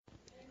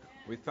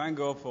We thank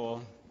God for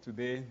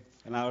today,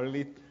 and I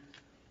really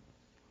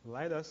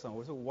like that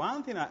song. So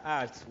one thing I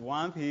ask,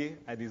 one thing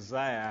I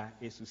desire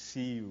is to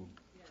see you.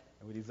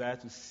 We desire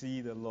to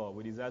see the Lord.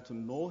 We desire to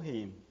know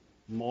Him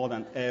more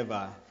than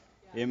ever.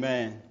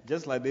 Amen.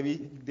 Just like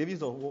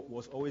David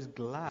was always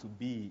glad to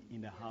be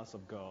in the house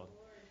of God.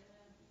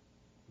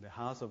 The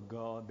house of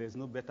God, there's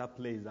no better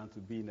place than to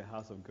be in the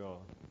house of God.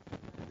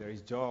 There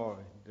is joy,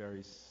 there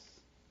is,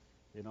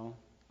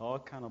 all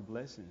kind of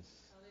blessings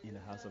in the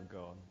house of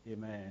God.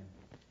 Amen.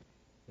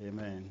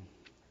 Amen.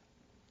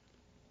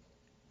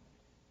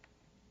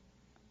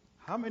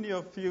 How many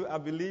of you,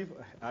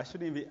 I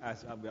shouldn't even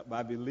ask, but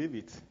I believe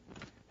it,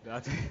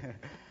 that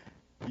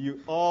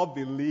you all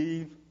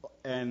believe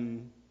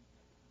and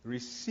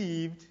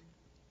received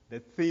the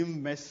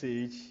theme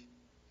message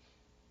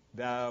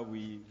that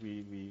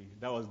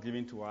that was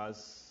given to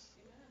us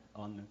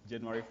on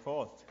January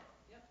 4th.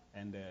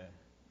 And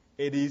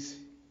it is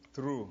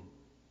true.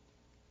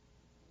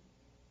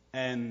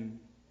 And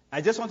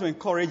I just want to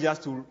encourage us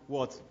to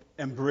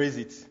embrace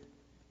it.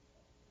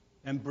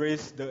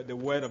 Embrace the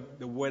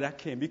word that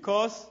came.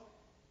 Because,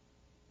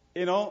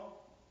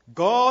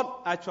 God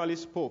actually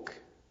spoke.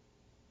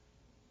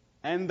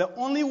 And the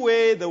only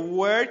way the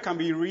word can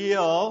be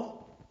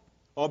real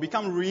or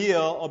become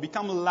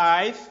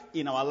life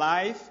in our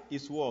life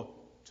is what?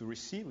 To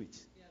receive it.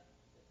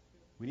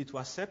 We need to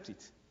accept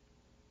it.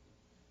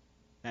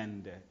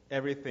 And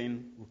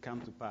everything will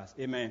come to pass.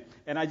 Amen.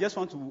 And I just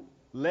want to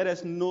let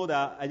us know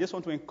that, I just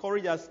want to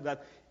encourage us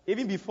that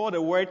even before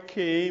the word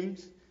came,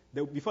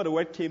 there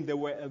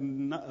were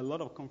a lot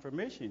of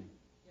confirmation.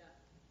 Yeah.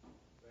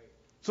 Right.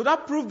 So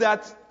that proved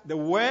that the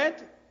word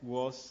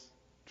was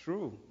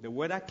true. The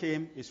word that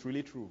came is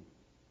really true.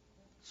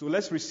 So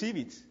let's receive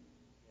it. Amen.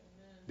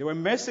 There were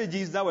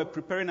messages that were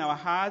preparing our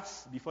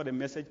hearts before the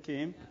message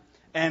came. Yeah.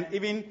 And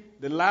even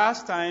the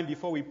last time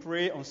before we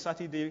pray on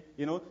Saturday,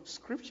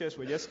 scriptures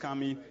were just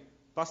coming. Right.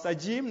 Pastor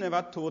Jim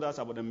never told us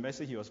about the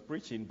message he was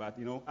preaching, but,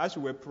 as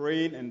we were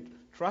praying and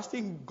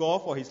trusting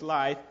God for his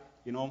life,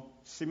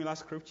 similar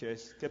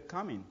scriptures kept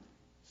coming.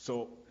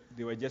 So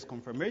they were just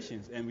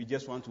confirmations, and we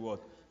just want to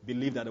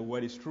believe that the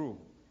word is true.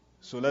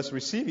 So let's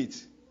receive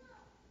it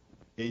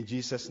in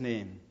Jesus'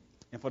 name.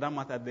 And for that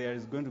matter, there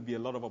is going to be a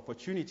lot of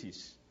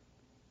opportunities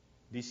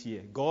this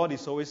year. God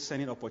is always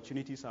sending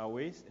opportunities our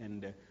ways,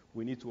 and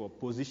we need to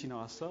position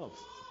ourselves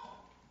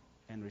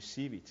and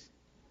receive it.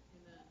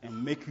 Amen.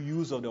 And make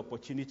use of the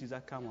opportunities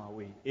that come our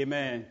way.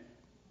 Amen.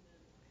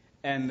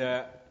 And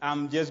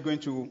I'm just going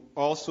to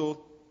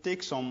also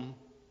take some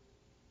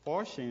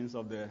portions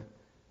of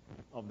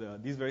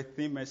this very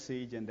theme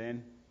message and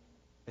then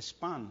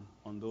expand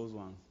on those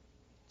ones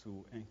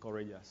to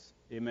encourage us.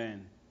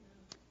 Amen.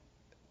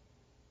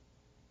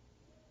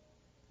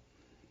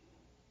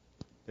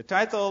 The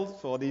title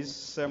for this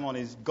sermon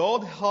is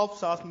God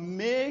Helps Us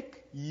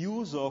Make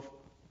Use of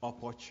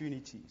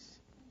Opportunities.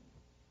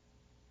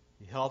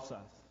 He helps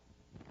us.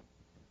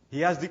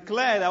 He has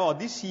declared that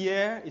this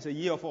year is a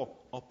year of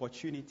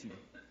opportunity.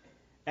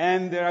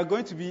 And there are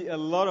going to be a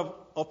lot of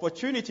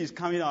opportunities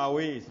coming our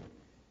way.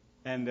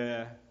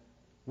 And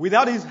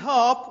without His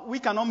help, we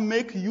cannot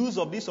make use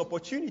of these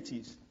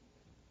opportunities.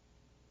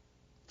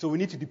 So we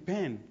need to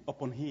depend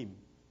upon Him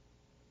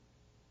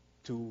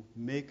to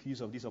make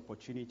use of these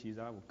opportunities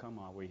that will come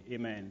our way.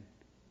 Amen.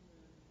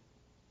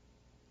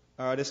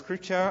 This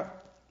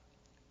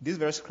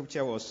very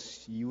scripture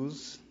was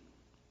used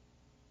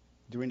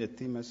during the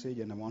theme message,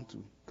 and I want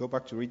to go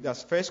back to read.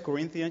 That's 1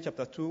 Corinthians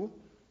chapter 2,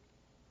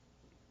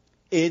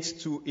 8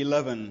 to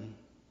 11.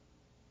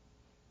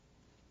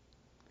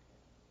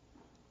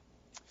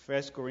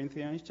 1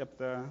 Corinthians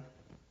chapter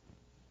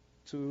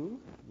 2,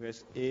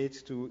 verse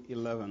 8 to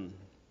 11.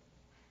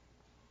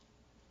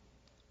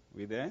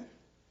 We there?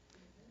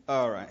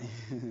 All right.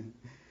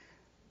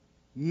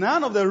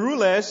 None of the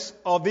rulers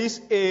of this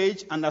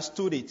age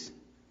understood it.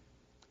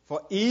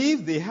 For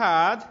if they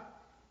had,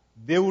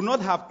 they would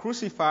not have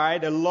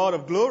crucified the Lord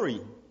of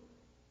glory.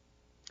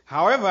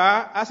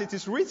 However, as it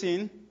is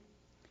written,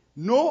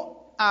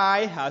 no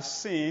eye has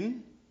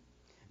seen,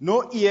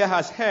 no ear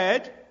has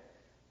heard,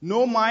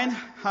 no mind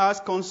has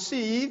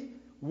conceived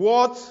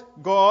what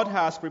God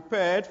has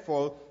prepared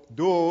for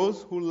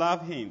those who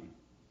love Him.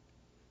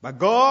 But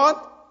God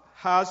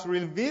has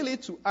revealed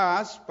it to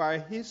us by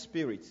His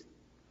Spirit.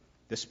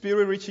 The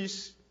Spirit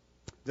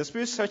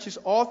searches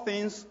all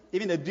things,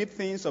 even the deep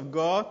things of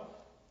God.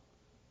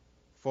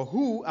 For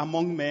who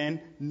among men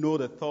know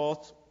the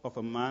thoughts of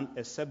a man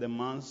except the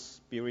man's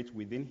spirit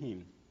within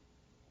him?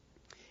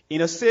 In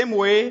the same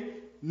way,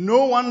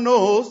 no one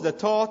knows the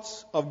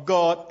thoughts of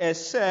God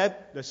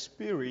except the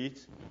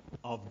Spirit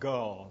of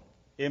God.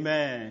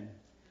 Amen.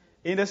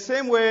 In the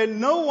same way,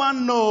 no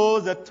one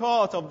knows the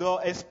thoughts of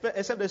God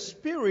except the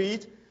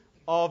Spirit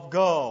of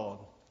God.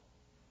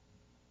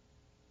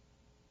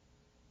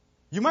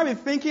 You might be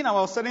thinking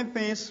about certain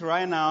things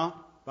right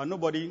now, but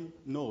nobody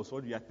knows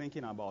what you are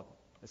thinking about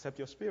except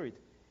your spirit.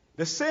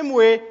 The same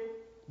way,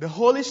 the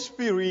Holy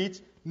Spirit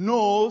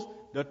knows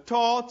the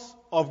thoughts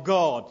of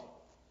God.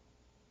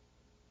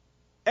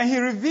 And he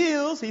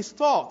reveals his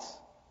thoughts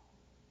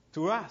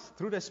to us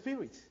through the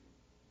Spirit.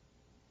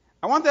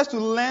 I want us to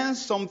learn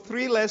some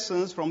 3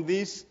 lessons from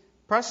this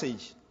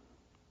passage.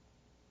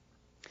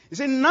 He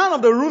said, none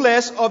of the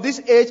rulers of this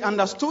age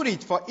understood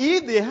it, for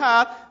if they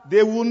had,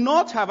 they would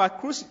not have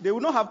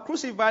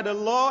crucified the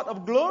Lord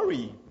of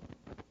glory.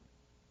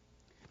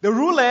 The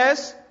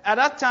rulers at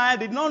that time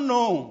did not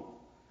know,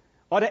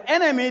 or the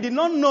enemy did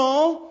not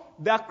know,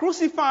 that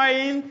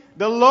crucifying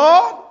the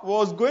Lord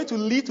was going to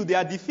lead to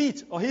their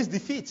defeat, or his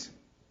defeat.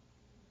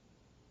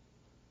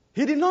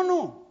 He did not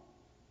know.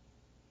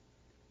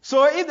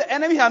 So if the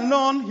enemy had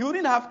known, he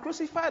wouldn't have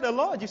crucified the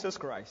Lord Jesus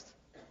Christ.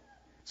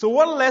 So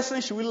what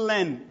lesson should we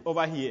learn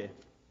over here?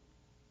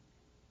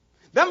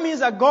 That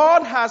means that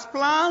God has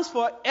plans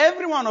for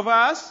every one of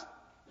us,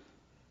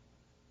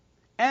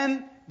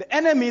 and the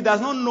enemy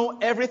does not know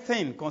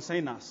everything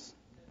concerning us.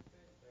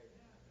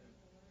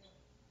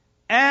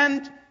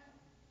 And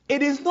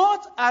it is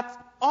not at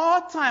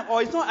all time,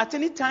 or it's not at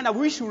any time, that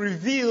we should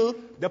reveal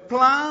the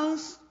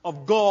plans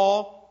of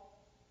God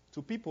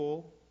to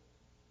people,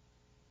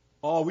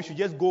 or we should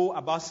just go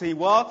about saying,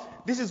 well,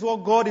 this is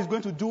what God is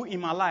going to do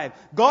in my life.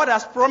 God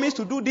has promised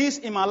to do this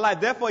in my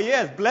life. Therefore,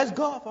 yes, bless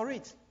God for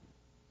it.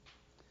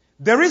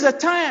 There is a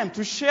time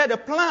to share the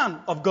plan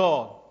of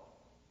God.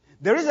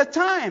 There is a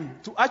time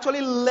to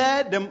actually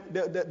let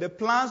the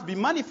plans be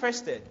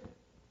manifested.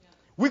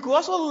 We could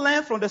also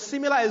learn from the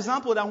similar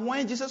example that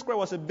when Jesus Christ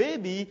was a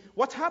baby,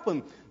 what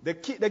happened? The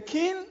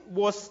king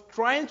was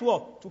trying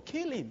to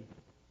kill him.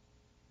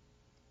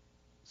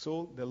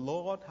 So the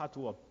Lord had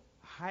to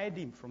hide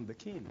him from the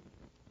king.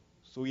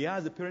 So he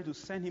asked the parent to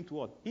send him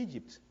to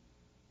Egypt.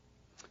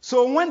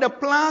 So when the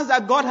plans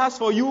that God has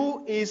for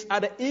you is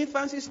at the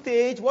infancy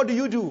stage, what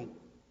do?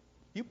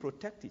 You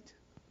protect it.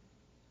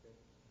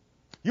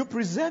 You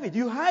preserve it.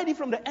 You hide it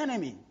from the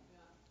enemy.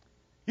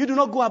 You do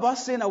not go about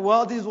saying,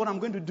 well, this is what I'm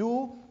going to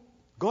do.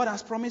 God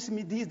has promised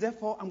me this,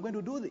 therefore I'm going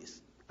to do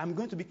this. I'm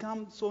going to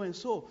become so and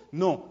so.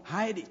 No,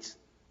 hide it.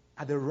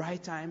 At the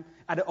right time,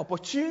 at the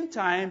opportune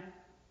time,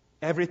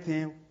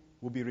 everything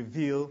will be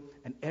revealed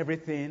and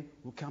everything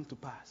will come to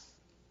pass.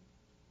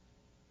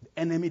 The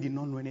enemy did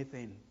not know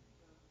anything.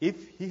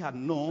 If he had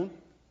known,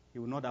 he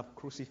would not have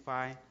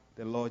crucified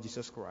the Lord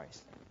Jesus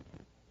Christ.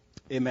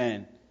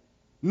 Amen.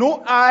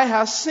 No eye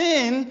has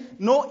seen,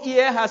 no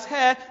ear has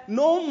heard,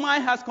 no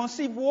mind has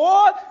conceived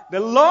what the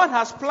Lord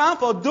has planned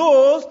for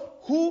those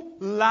who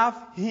love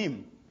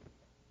him.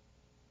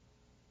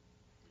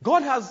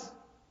 God has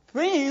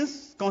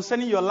things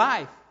concerning your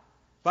life,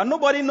 but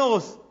nobody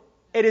knows.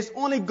 It is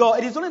only God.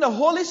 It is only the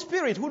Holy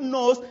Spirit who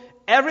knows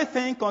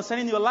everything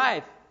concerning your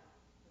life.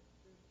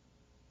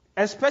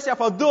 Especially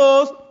for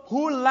those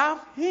who love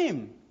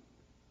him.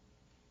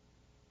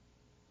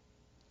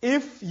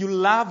 If you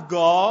love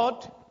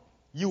God,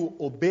 you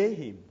obey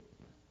him.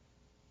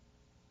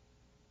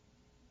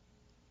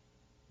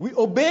 We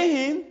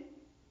obey him.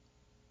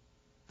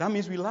 That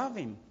means we love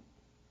him.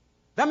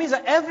 That means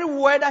that every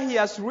word that he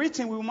has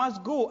written, we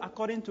must go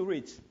according to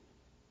it.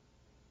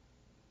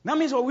 That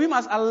means we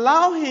must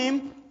allow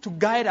him to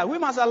guide us. We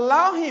must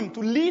allow him to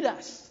lead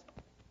us.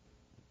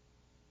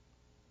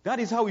 That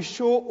is how we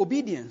show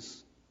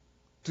obedience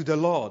to the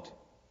Lord.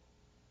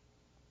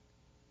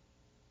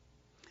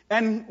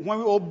 And when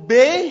we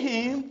obey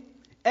him,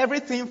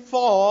 everything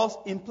falls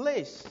in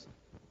place.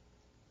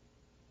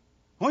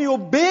 When you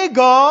obey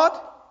God,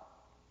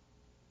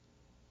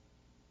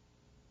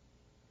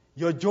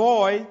 your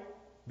joy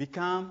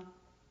becomes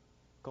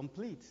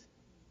complete.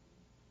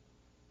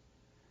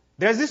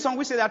 There's this song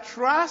we say that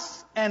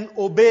trust and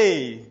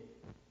obey.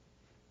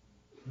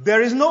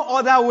 There is no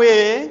other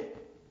way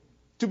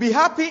to be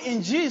happy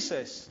in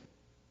Jesus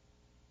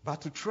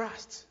but to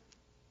trust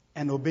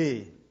and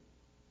obey.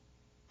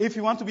 If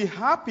you want to be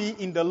happy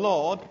in the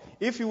Lord,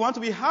 if you want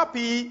to be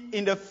happy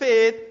in the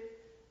faith,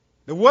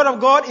 the Word of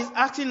God is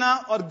asking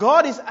us, or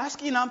God is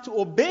asking us to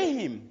obey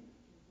him.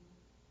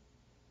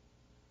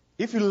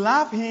 If you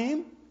love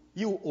him,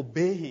 you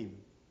obey him.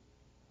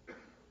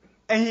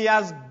 And he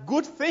has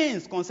good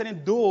things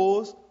concerning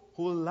those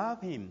who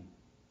love him.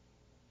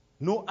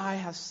 No eye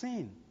has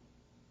seen,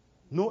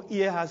 no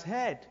ear has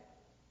heard,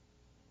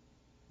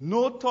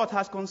 no thought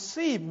has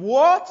conceived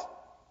what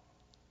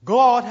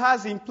God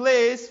has in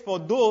place for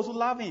those who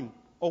love him,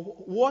 or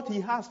what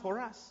he has for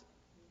us.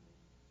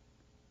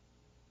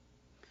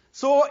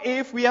 So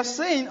if we are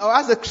saying, or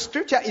as the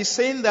scripture is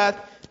saying,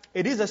 that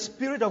it is the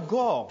Spirit of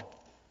God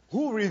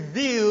who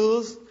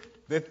reveals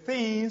the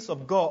things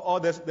of God, or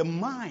the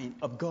mind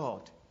of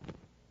God.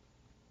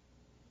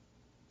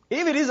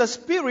 If it is a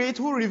Spirit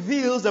who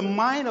reveals the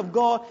mind of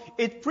God,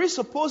 it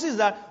presupposes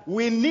that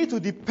we need to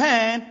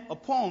depend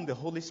upon the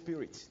Holy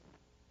Spirit.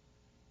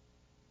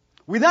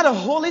 Without the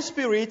Holy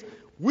Spirit,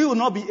 we will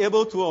not be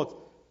able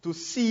to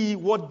see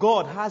what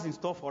God has in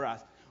store for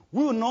us.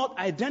 We will not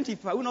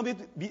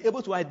be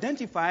able to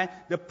identify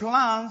the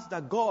plans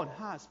that God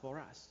has for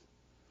us.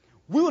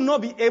 We will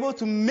not be able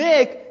to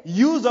make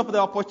use of the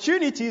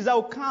opportunities that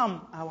will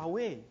come our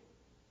way.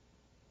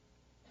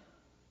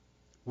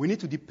 We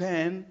need to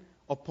depend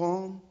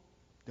upon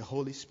The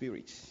Holy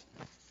Spirit.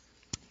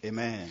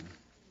 Amen.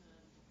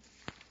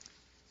 I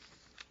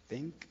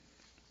think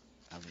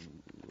I've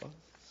lost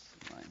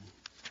my...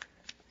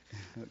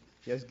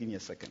 Just give me a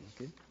second,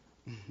 okay?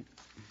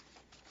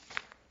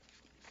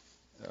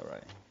 All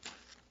right.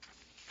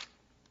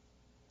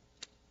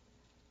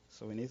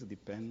 So we need to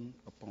depend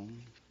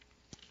upon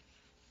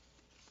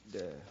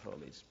the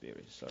Holy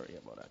Spirit. Sorry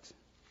about that.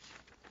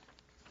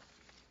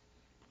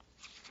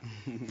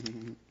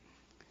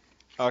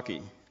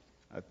 Okay.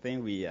 I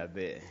think we are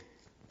there.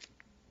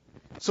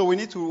 So we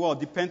need to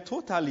depend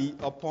totally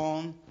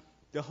upon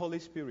the Holy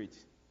Spirit.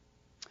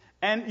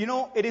 And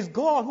it is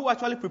God who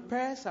actually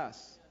prepares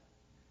us.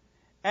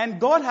 And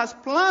God has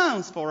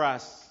plans for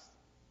us.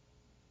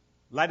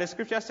 Like the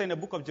scripture says in the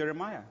book of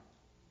Jeremiah.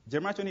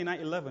 Jeremiah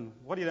 29:11.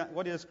 What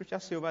did the scripture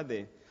say over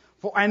there?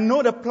 For I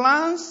know the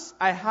plans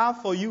I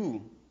have for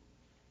you,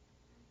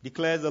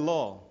 declares the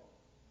Lord.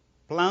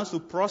 Plans to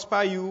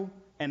prosper you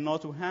and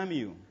not to harm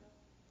you.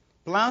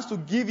 Plans to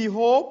give you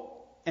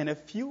hope and a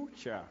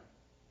future.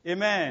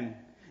 Amen.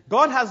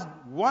 God has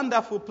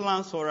wonderful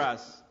plans for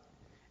us.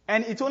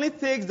 And it only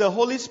takes the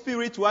Holy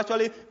Spirit to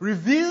actually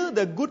reveal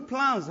the good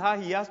plans that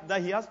He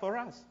has for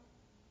us.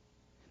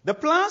 The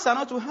plans are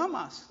not to harm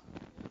us.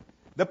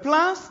 The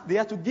plans, they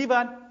are to give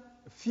us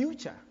a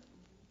future.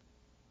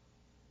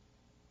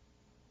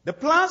 The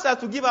plans are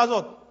to give us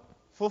what?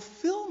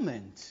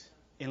 Fulfillment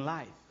in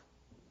life.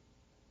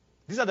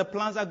 These are the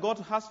plans that God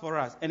has for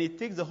us. And it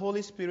takes the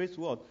Holy Spirit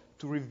what?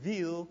 To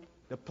reveal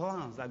the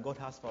plans that God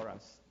has for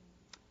us.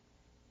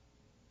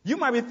 You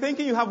might be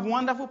thinking you have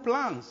wonderful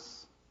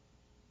plans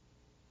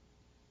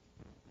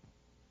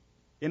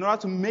in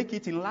order to make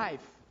it in life.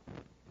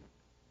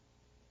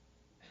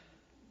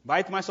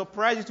 But it might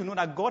surprise you to know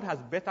that God has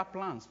better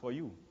plans for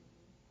you.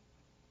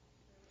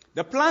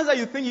 The plans that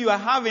you think you are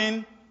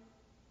having,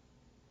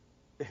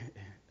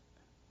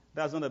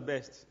 that's not the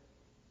best.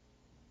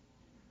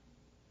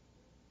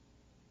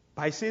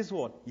 But He says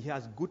what? He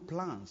has good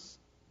plans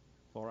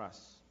for us.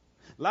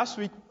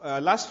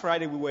 Last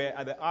Friday, we were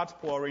at the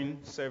outpouring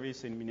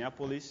service in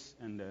Minneapolis,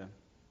 and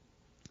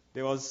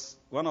there was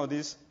one of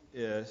these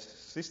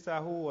sister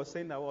who was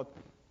saying that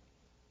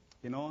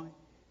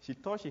she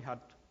thought she had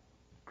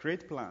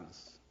great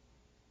plans.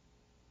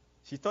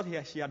 She thought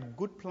she had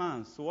good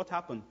plans. So what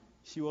happened?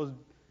 She was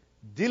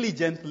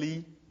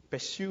diligently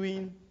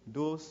pursuing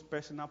those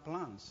personal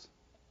plans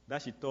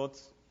that she thought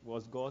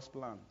was God's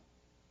plan.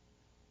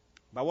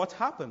 But what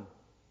happened?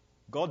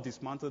 God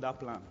dismantled that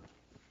plan.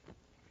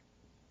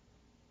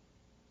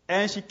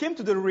 And she came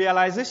to the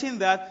realization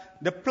that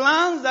the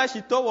plans that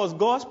she thought was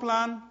God's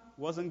plan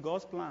wasn't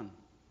God's plan.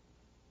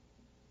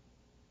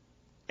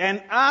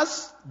 And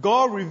as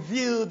God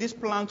revealed this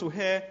plan to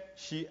her,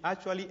 she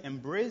actually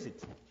embraced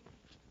it.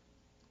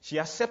 She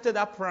accepted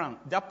that plan.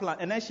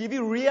 And then she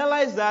even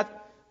realized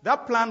that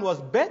that plan was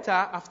better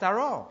after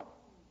all.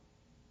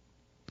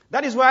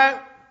 That is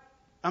why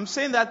I'm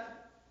saying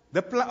that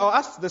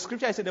as the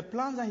scripture said, the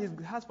plans that He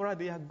has for us,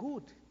 they are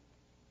good.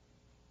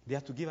 They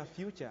are to give a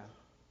future.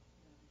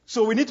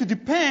 So we need to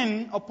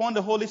depend upon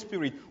the Holy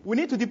Spirit. We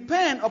need to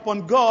depend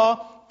upon God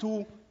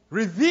to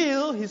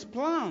reveal His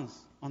plans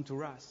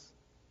unto us.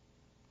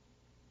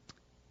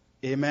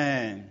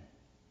 Amen.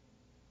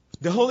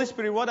 The Holy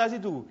Spirit, what does He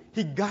do?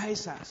 He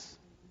guides us.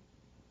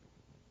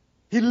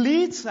 He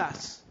leads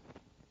us.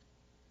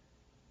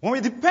 When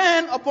we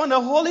depend upon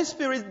the Holy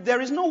Spirit,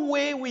 there is no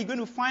way we're going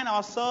to find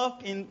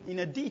ourselves in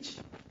a ditch.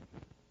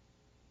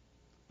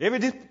 If you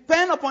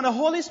depend upon the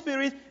Holy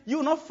Spirit, you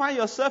will not find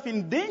yourself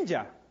in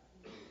danger.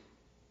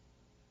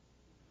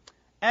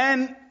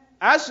 And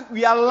as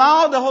we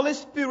allow the Holy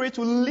Spirit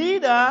to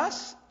lead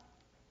us,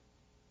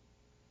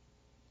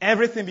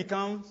 everything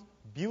becomes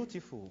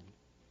beautiful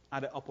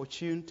at the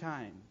opportune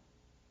time.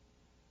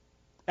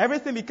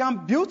 Everything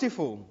becomes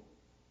beautiful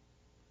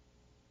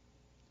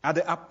at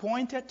the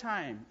appointed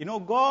time.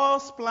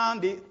 God's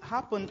plan, they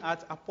happen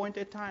at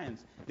appointed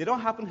times. They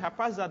don't happen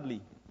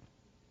haphazardly.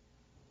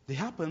 They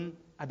happen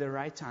at the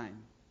right time.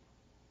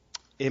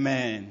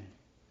 Amen.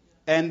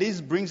 And this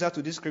brings us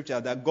to this scripture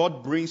that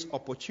God brings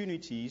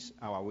opportunities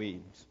our way.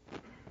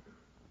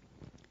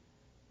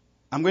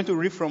 I'm going to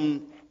read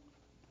from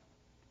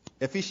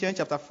Ephesians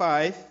chapter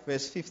 5,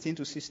 verse 15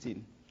 to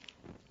 16.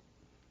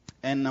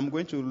 And I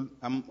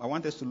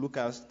want us to look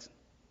at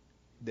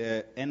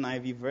the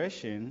NIV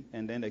version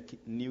and then the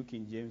New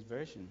King James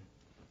version.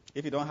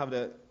 If you don't have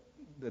the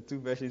two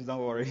versions, don't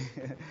worry.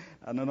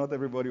 I know not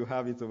everybody will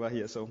have it over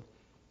here, so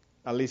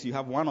at least you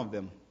have one of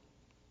them.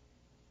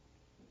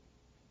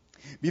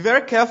 Be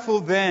very careful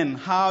then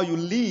how you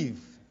live,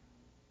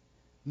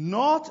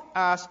 not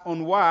as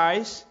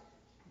unwise,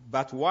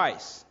 but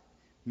wise,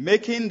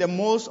 making the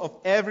most of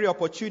every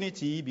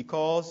opportunity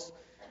because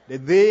the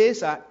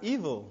days are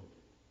evil.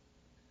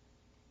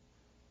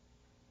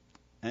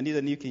 And this is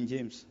the New King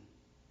James.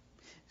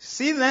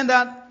 See then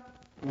that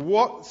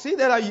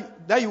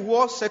you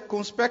walk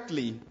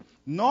circumspectly,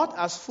 not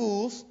as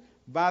fools,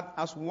 but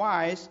as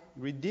wise,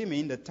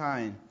 redeeming the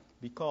time,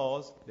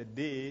 because the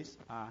days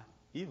are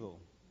evil.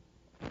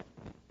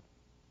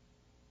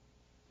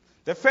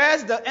 The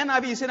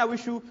NIV is saying that we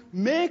should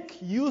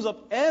make use of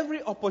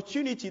every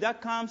opportunity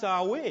that comes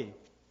our way.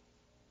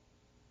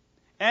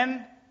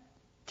 And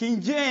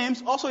King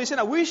James also is saying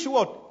that we should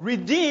what?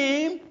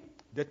 Redeem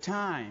the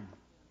time.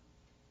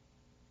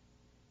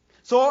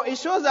 So it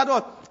shows that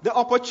what? The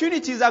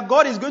opportunities that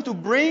God is going to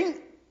bring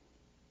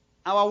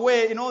our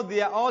way,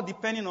 they are all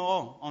depending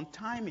on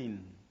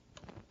timing.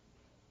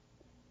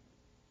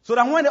 So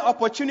that when the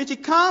opportunity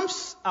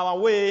comes our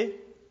way,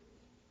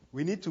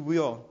 we need to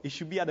will. It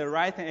should be at the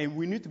right time, and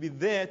we need to be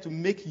there to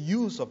make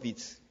use of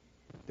it.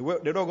 The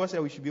Lord God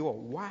said we should be what?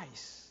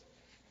 Wise.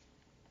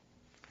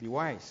 Be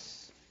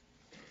wise.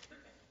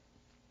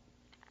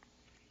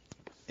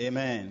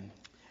 Amen.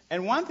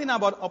 And one thing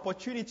about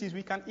opportunities,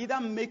 we can either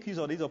make use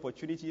of this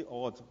opportunity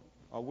or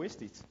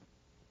waste it.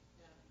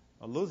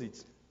 Or lose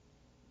it.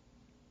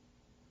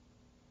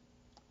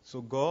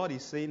 So God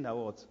is saying that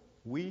what?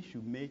 We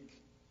should make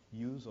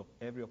use of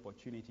every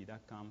opportunity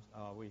that comes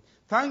our way.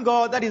 Thank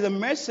God that is a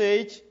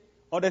message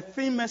or the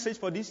theme message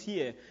for this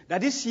year.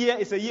 That this year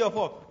is a year of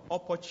what?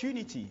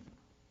 Opportunity.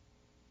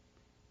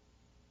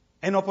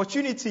 And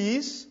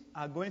opportunities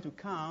are going to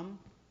come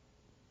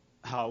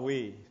our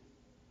way.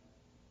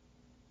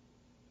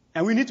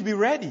 And we need to be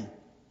ready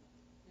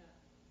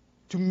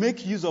to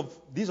make use of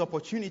these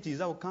opportunities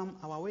that will come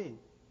our way.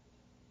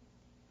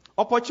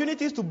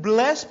 Opportunities to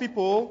bless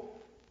people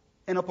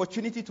and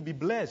opportunity to be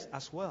blessed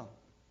as well.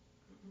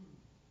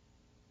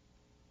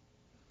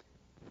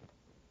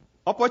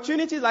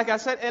 Opportunities, like I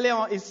said earlier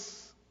on,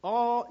 is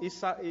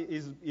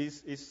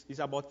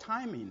about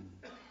timing,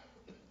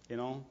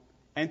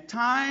 And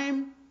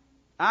time,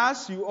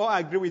 as you all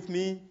agree with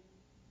me,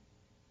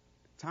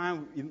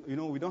 time,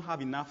 we don't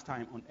have enough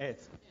time on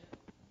earth.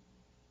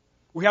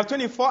 We have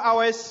 24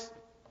 hours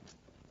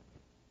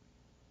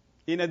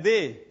in a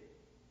day,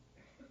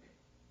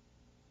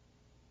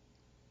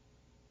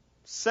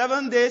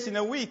 7 days in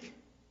a week,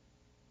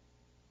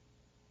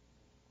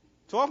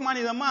 12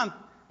 months in a month.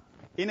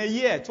 In a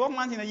year, 12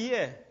 months in a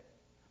year.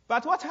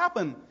 But what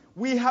happened?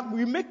 We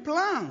make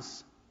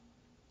plans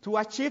to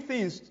achieve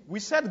things. We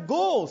set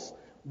goals.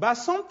 But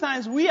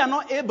sometimes we are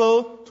not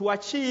able to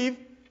achieve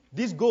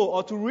this goal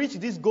or to reach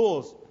these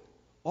goals.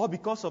 All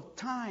because of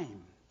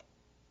time.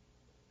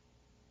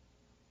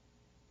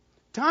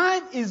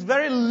 Time is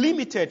very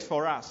limited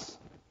for us.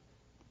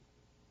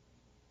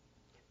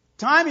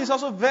 Time is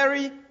also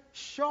very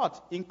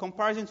short in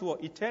comparison to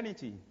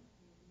eternity.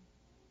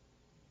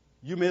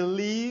 You may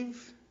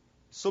live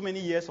so many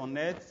years on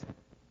earth,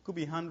 could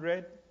be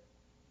 100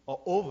 or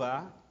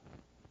over,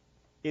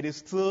 it is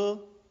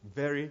still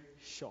very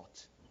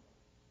short.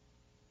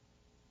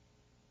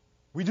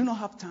 We do not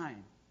have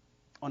time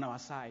on our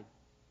side.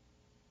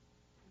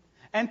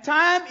 And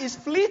time is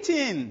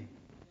fleeting.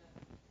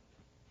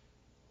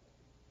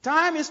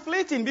 Time is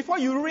fleeting. Before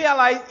you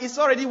realize, it's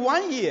already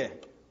 1 year.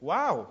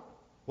 Wow.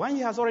 1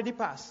 year has already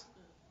passed.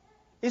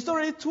 It's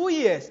already 2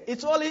 years.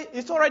 It's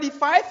already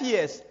 5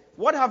 years.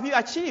 What have you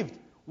achieved?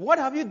 What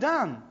have you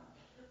done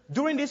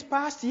during these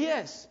past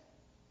years?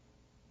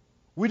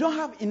 We don't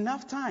have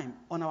enough time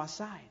on our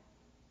side.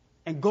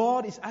 And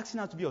God is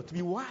asking us to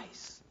be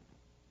wise.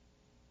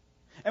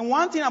 And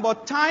one thing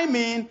about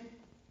timing,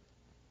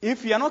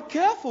 if you are not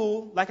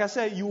careful, like I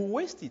said, you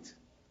waste it.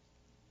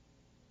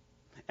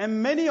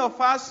 And many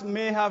of us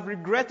may have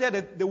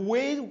regretted the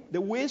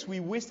ways we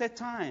wasted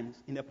time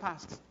in the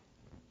past.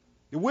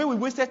 The way we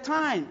wasted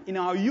time in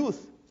our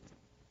youth.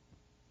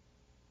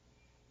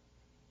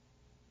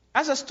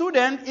 As a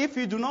student, if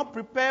you do not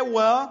prepare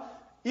well,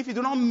 if you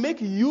do not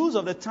make use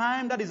of the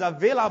time that is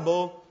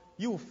available,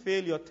 you will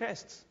fail your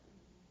tests.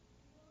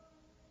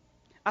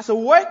 As a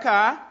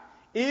worker,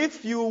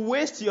 if you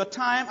waste your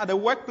time at the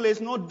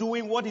workplace not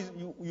doing what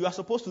you are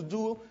supposed to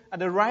do at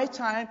the right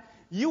time,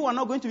 you are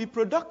not going to be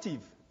productive.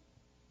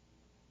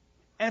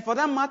 And for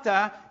that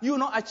matter, you will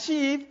not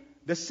achieve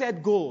the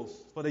set goals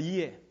for the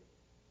year.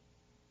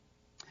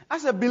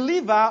 As a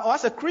believer or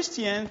as a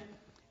Christian,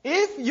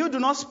 if you do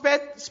not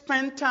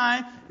spend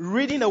time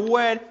reading the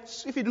Word,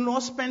 if you do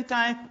not spend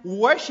time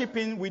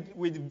worshiping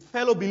with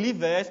fellow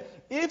believers,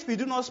 if you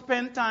do not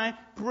spend time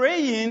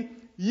praying,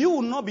 you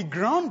will not be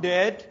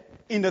grounded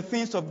in the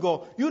things of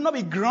God. You will not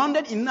be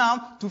grounded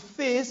enough to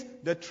face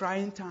the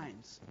trying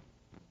times.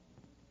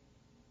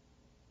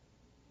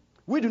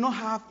 We do not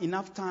have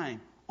enough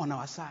time on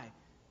our side.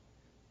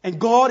 And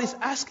God is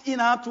asking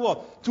us to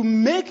what? To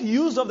make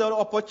use of the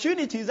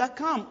opportunities that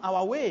come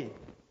our way.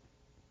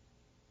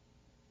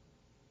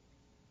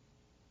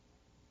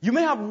 You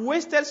may have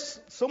wasted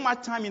so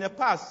much time in the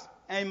past,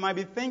 and you might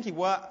be thinking,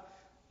 well,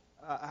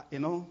 I've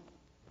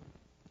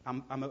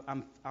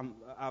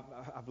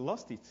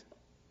lost it,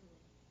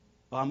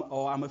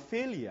 or I'm a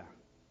failure.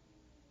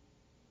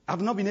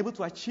 I've not been able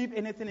to achieve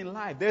anything in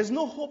life. There's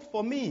no hope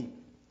for me.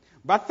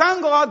 But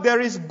thank God there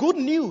is good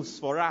news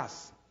for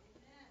us.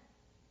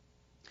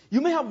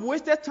 You may have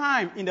wasted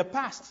time in the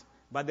past,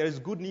 but there is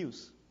good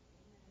news.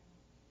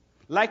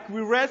 Like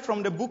we read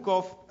from the book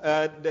of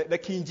the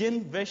King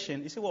James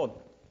Version, you see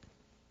what?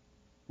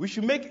 We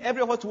should make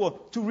every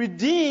effort to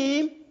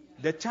redeem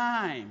the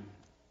time.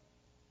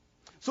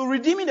 So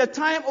redeeming the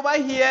time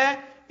over here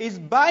is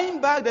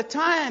buying back the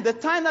time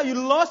that you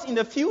lost in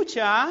the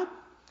future.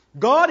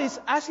 God is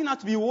asking us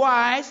to be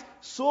wise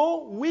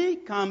so we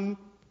can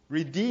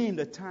redeem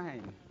the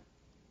time.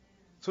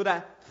 So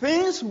that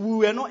things we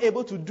were not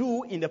able to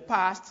do in the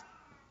past,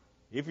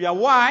 if you are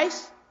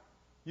wise,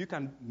 you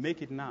can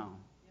make it now.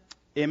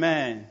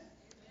 Amen.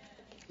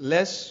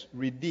 Let's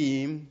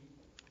redeem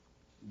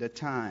the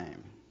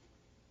time.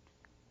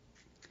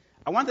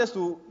 I want us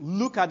to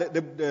look at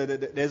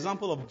the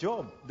example of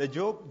Job.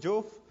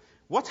 Job.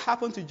 What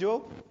happened to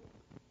Job?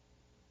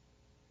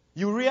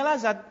 You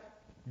realize that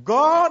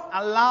God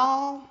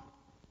allowed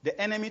the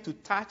enemy to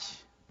touch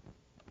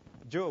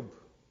Job.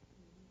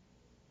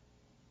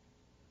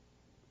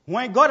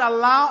 When God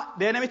allowed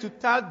the enemy to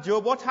touch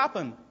Job, what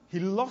happened? He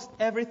lost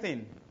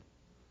everything.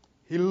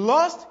 He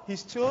lost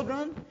his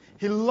children.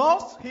 He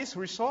lost his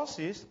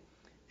resources.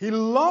 He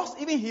lost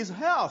even his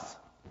health.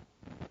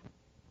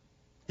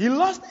 He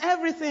lost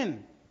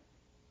everything.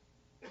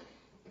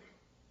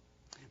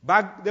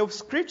 But the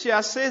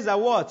scripture says that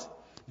what?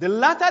 The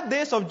latter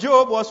days of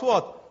Job was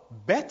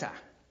what? Better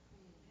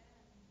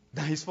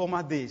than his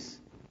former days.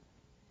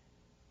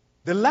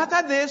 The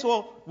latter days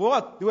were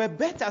what? They were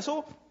better.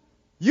 So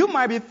you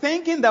might be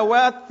thinking that,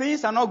 well,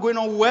 things are not going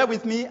on well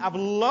with me. I've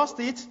lost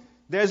it.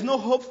 There is no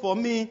hope for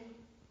me.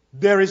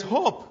 There is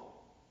hope.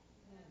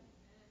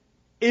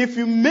 If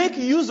you make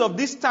use of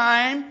this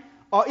time,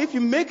 or if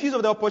you make use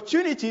of the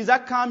opportunities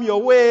that come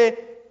your way,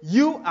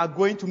 you are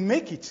going to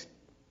make it.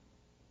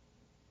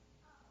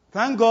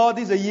 Thank God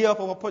this is a year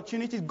of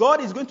opportunities. God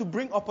is going to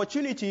bring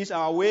opportunities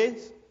our way.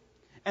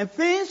 And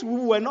things we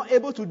were not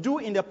able to do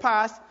in the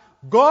past,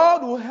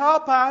 God will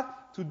help us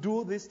to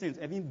do these things,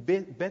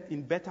 even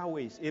in better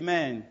ways.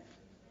 Amen.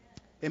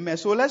 Amen.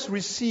 So let's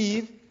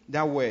receive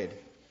that word.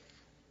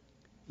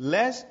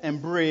 Let's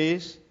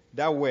embrace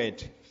that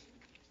word.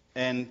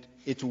 And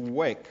it will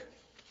work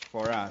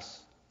for us.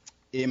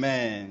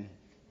 Amen.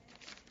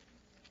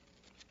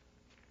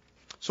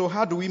 So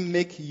how do we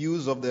make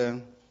use of the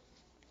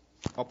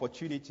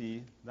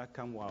opportunity that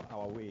come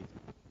our way?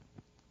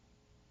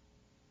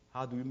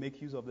 How do we make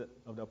use of the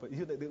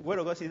opportunity? The Word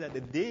of God says that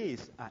the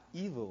days are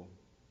evil.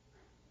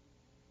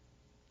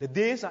 The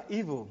days are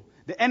evil.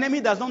 The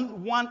enemy doesn't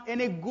want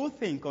any good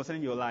thing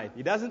concerning your life.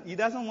 He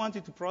doesn't want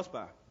you to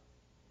prosper.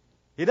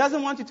 He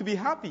doesn't want you to be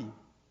happy.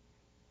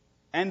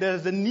 And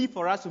there's a need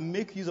for us to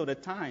make use of the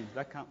time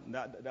that come,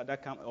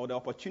 or the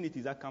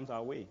opportunities that comes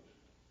our way.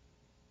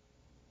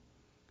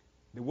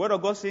 The Word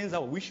of God says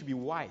that we should be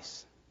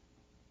wise.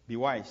 Be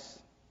wise.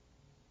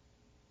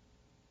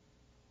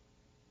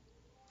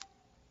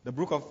 The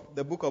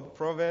book of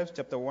Proverbs,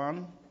 chapter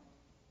 1,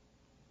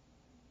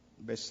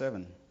 verse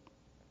 7.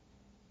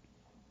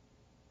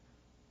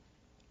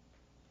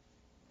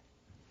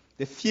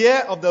 The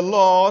fear of the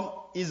Lord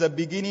is the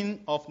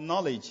beginning of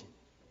knowledge.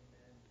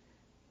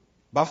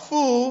 But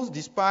fools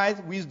despise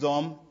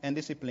wisdom and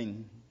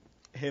discipline.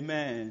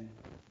 Amen.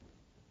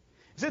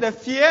 You see, the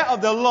fear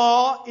of the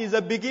Lord is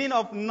the beginning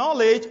of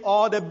knowledge,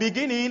 or the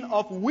beginning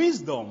of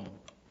wisdom.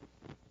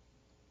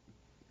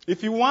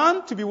 If you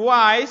want to be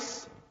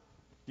wise,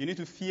 you need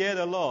to fear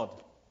the Lord.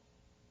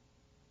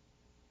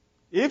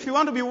 If you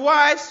want to be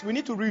wise, we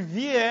need to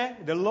revere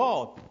the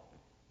Lord.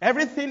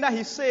 Everything that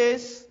He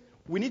says,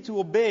 we need to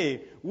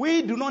obey.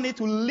 We do not need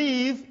to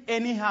live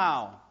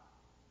anyhow.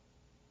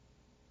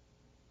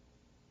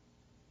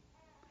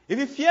 If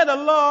you fear the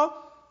Lord,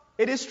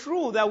 it is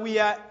true that we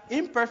are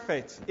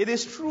imperfect. It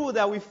is true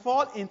that we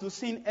fall into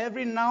sin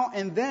every now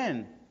and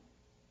then.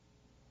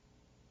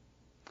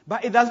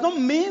 But it does not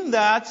mean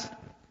that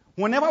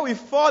whenever we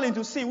fall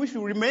into sin, we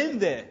should remain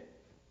there.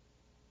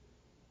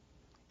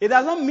 It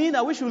does not mean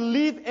that we should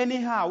live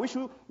anyhow.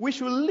 We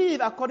should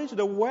live according to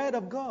the Word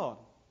of God.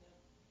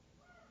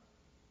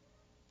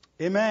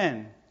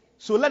 Amen.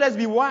 So let us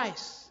be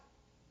wise.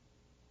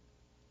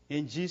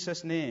 In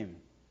Jesus' name.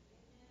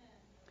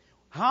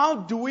 How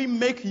do we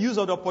make use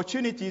of the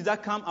opportunities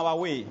that come our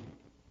way?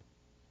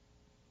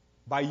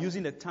 By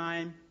using the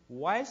time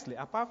wisely.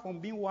 Apart from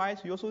being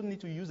wise, we also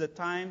need to use the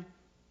time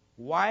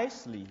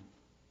wisely.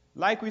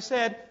 Like we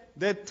said,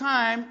 the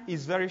time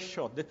is very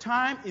short. The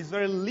time is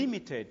very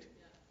limited.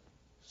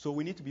 So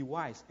we need to be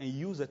wise and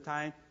use the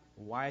time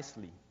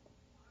wisely.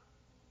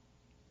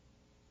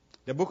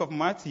 The book of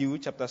Matthew,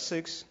 chapter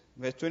 6,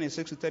 verse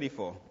 26 to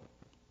 34.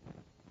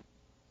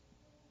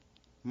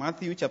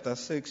 Matthew, chapter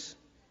 6,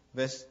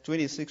 verse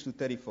 26 to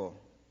 34.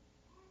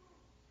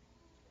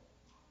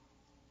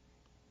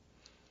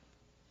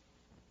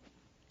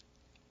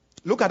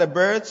 Look at the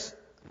birds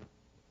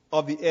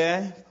of the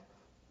air,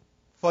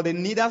 for they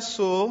neither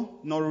sow,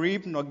 nor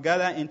reap, nor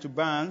gather into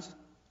barns,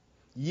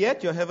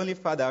 yet your heavenly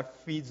Father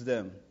feeds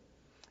them.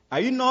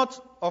 Are you not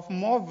of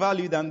more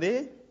value than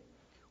they?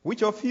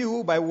 Which of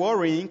you, by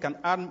worrying, can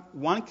add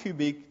 1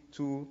 cubit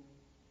to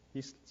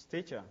his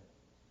stature?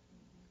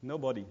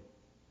 Nobody.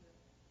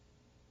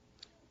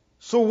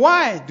 So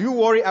why do you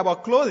worry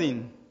about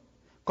clothing?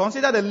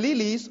 Consider the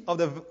lilies of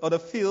the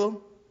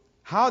field,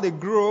 how they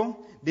grow.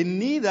 They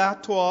neither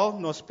toil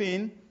nor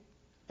spin.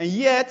 And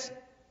yet,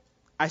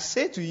 I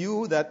say to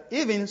you that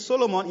even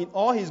Solomon in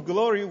all his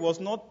glory was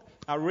not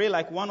arrayed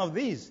like one of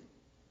these.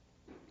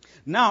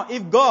 Now,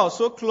 if God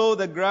so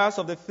clothed the grass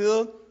of the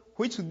field,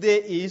 which today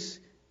is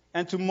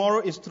and tomorrow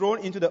is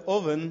thrown into the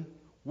oven,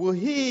 will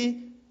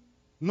he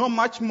not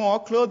much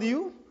more clothe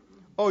you,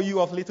 O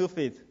you of little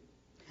faith?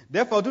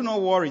 Therefore do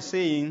not worry,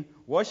 saying,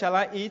 what shall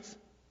I eat?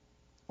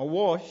 Or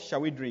what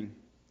shall we drink?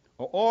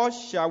 Or what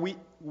shall we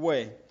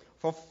wear?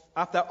 For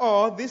after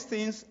all, these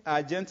things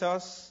are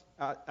things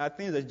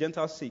that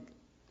Gentiles seek.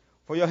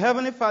 For your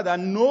heavenly Father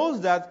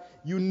knows that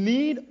you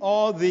need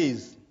all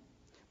these.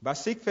 But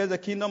seek first the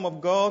kingdom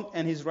of God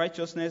and his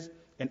righteousness,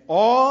 and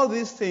all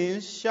these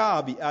things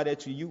shall be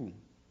added to you.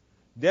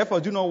 Therefore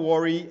do not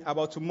worry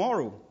about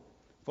tomorrow,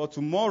 for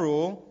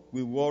tomorrow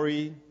will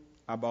worry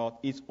about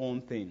its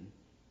own thing.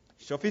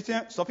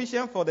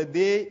 Sufficient for the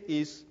day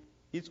is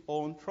its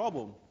own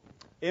trouble.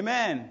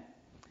 Amen.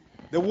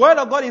 The word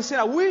of God is saying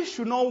that we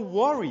should not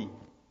worry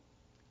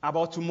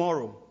about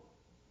tomorrow.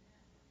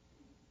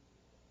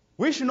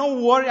 We should not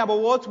worry about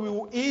what we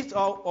will eat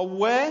or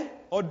wear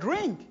or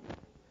drink.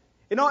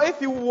 You know, if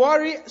you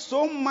worry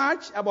so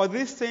much about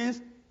these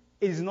things,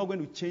 it is not going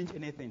to change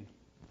anything.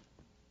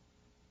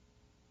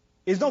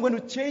 It's not going to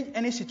change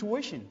any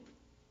situation.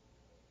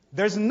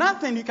 There's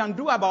nothing you can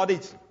do about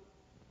it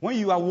when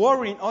you are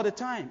worrying all the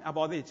time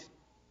about it.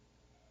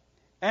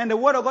 And the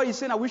word of God is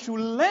saying that we should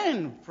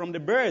learn from the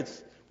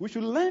birds. We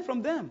should learn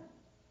from them.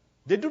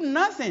 They do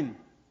nothing,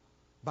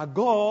 but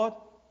God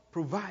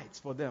provides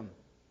for them.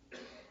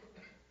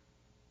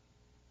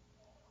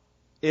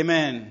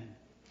 Amen.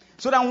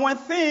 So that when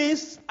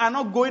things are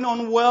not going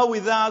on well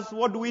with us,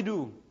 what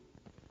do?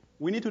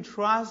 We need to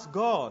trust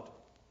God.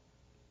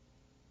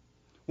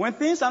 When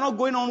things are not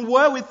going on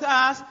well with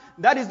us,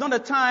 that is not the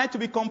time to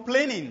be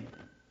complaining.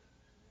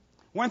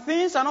 When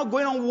things are not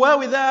going on well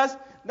with us,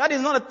 that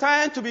is not the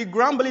time to be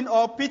grumbling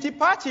or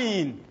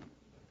pity-partying.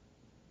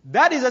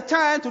 That is a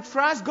time to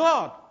trust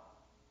God.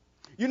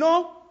 You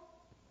know,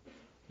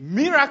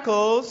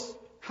 miracles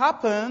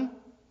happen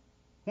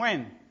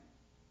when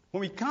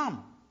we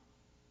come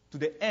to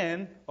the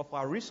end of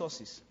our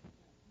resources.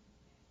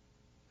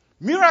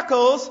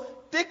 Miracles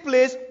take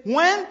place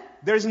when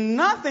there is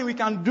nothing we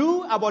can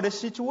do about the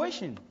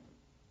situation.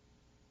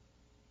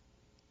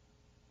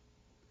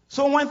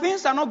 So when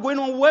things are not going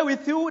on well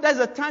with you, that's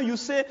the time you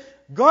say,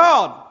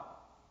 God,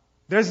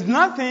 there's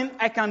nothing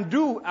I can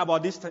do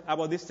about this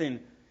thing.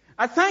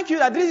 I thank you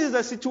that this is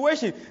a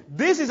situation.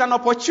 This is an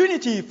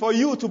opportunity for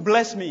you to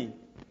bless me.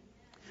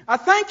 I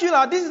thank you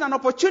that this is an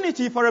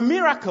opportunity for a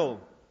miracle.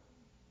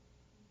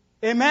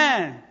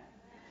 Amen.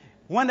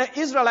 When the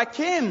Israelites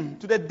came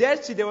to the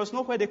Dead Sea, there was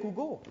nowhere they could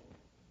go.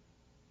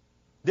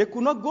 They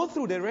could not go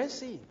through the Red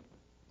Sea.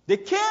 They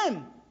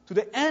came to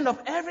the end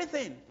of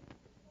everything.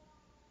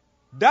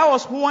 That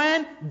was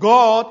when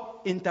God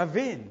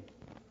intervened.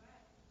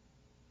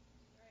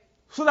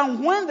 So that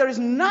when there is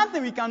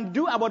nothing we can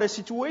do about the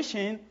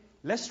situation,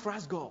 let's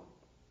trust God.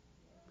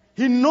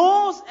 He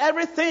knows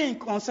everything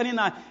concerning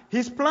us.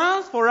 His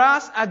plans for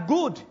us are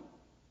good.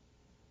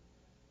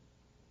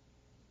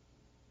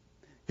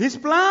 His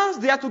plans,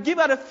 they are to give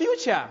us a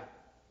future.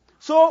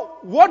 So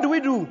what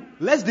do?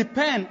 Let's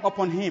depend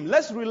upon Him.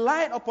 Let's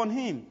rely upon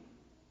Him.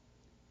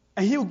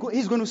 And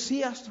He's going to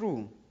see us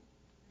through.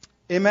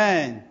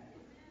 Amen.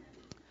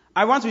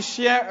 I want to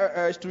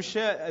share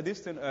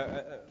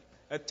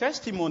a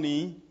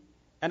testimony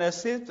and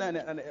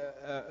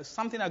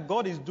something that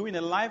God is doing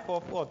in the life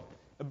of what?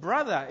 A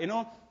brother. You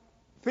know,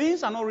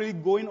 things are not really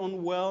going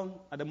on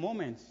well at the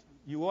moment.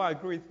 You all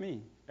agree with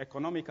me,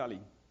 economically,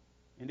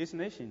 in this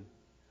nation.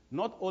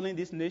 Not only in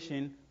this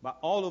nation, but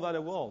all over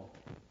the world.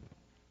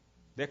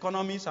 The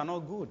economies are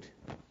not good.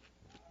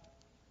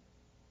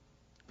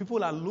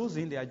 People are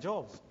losing their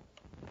jobs.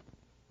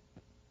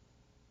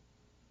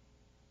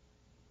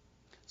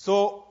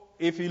 So,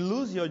 if you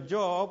lose your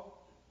job,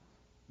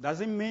 does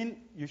it mean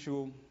you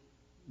should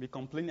be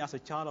complaining as a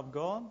child of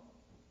God?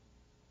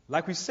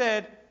 Like we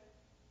said,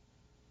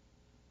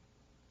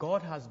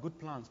 God has good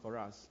plans for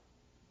us.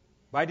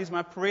 But it is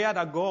my prayer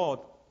that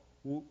God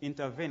will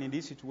intervene in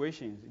these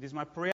situations. It is my prayer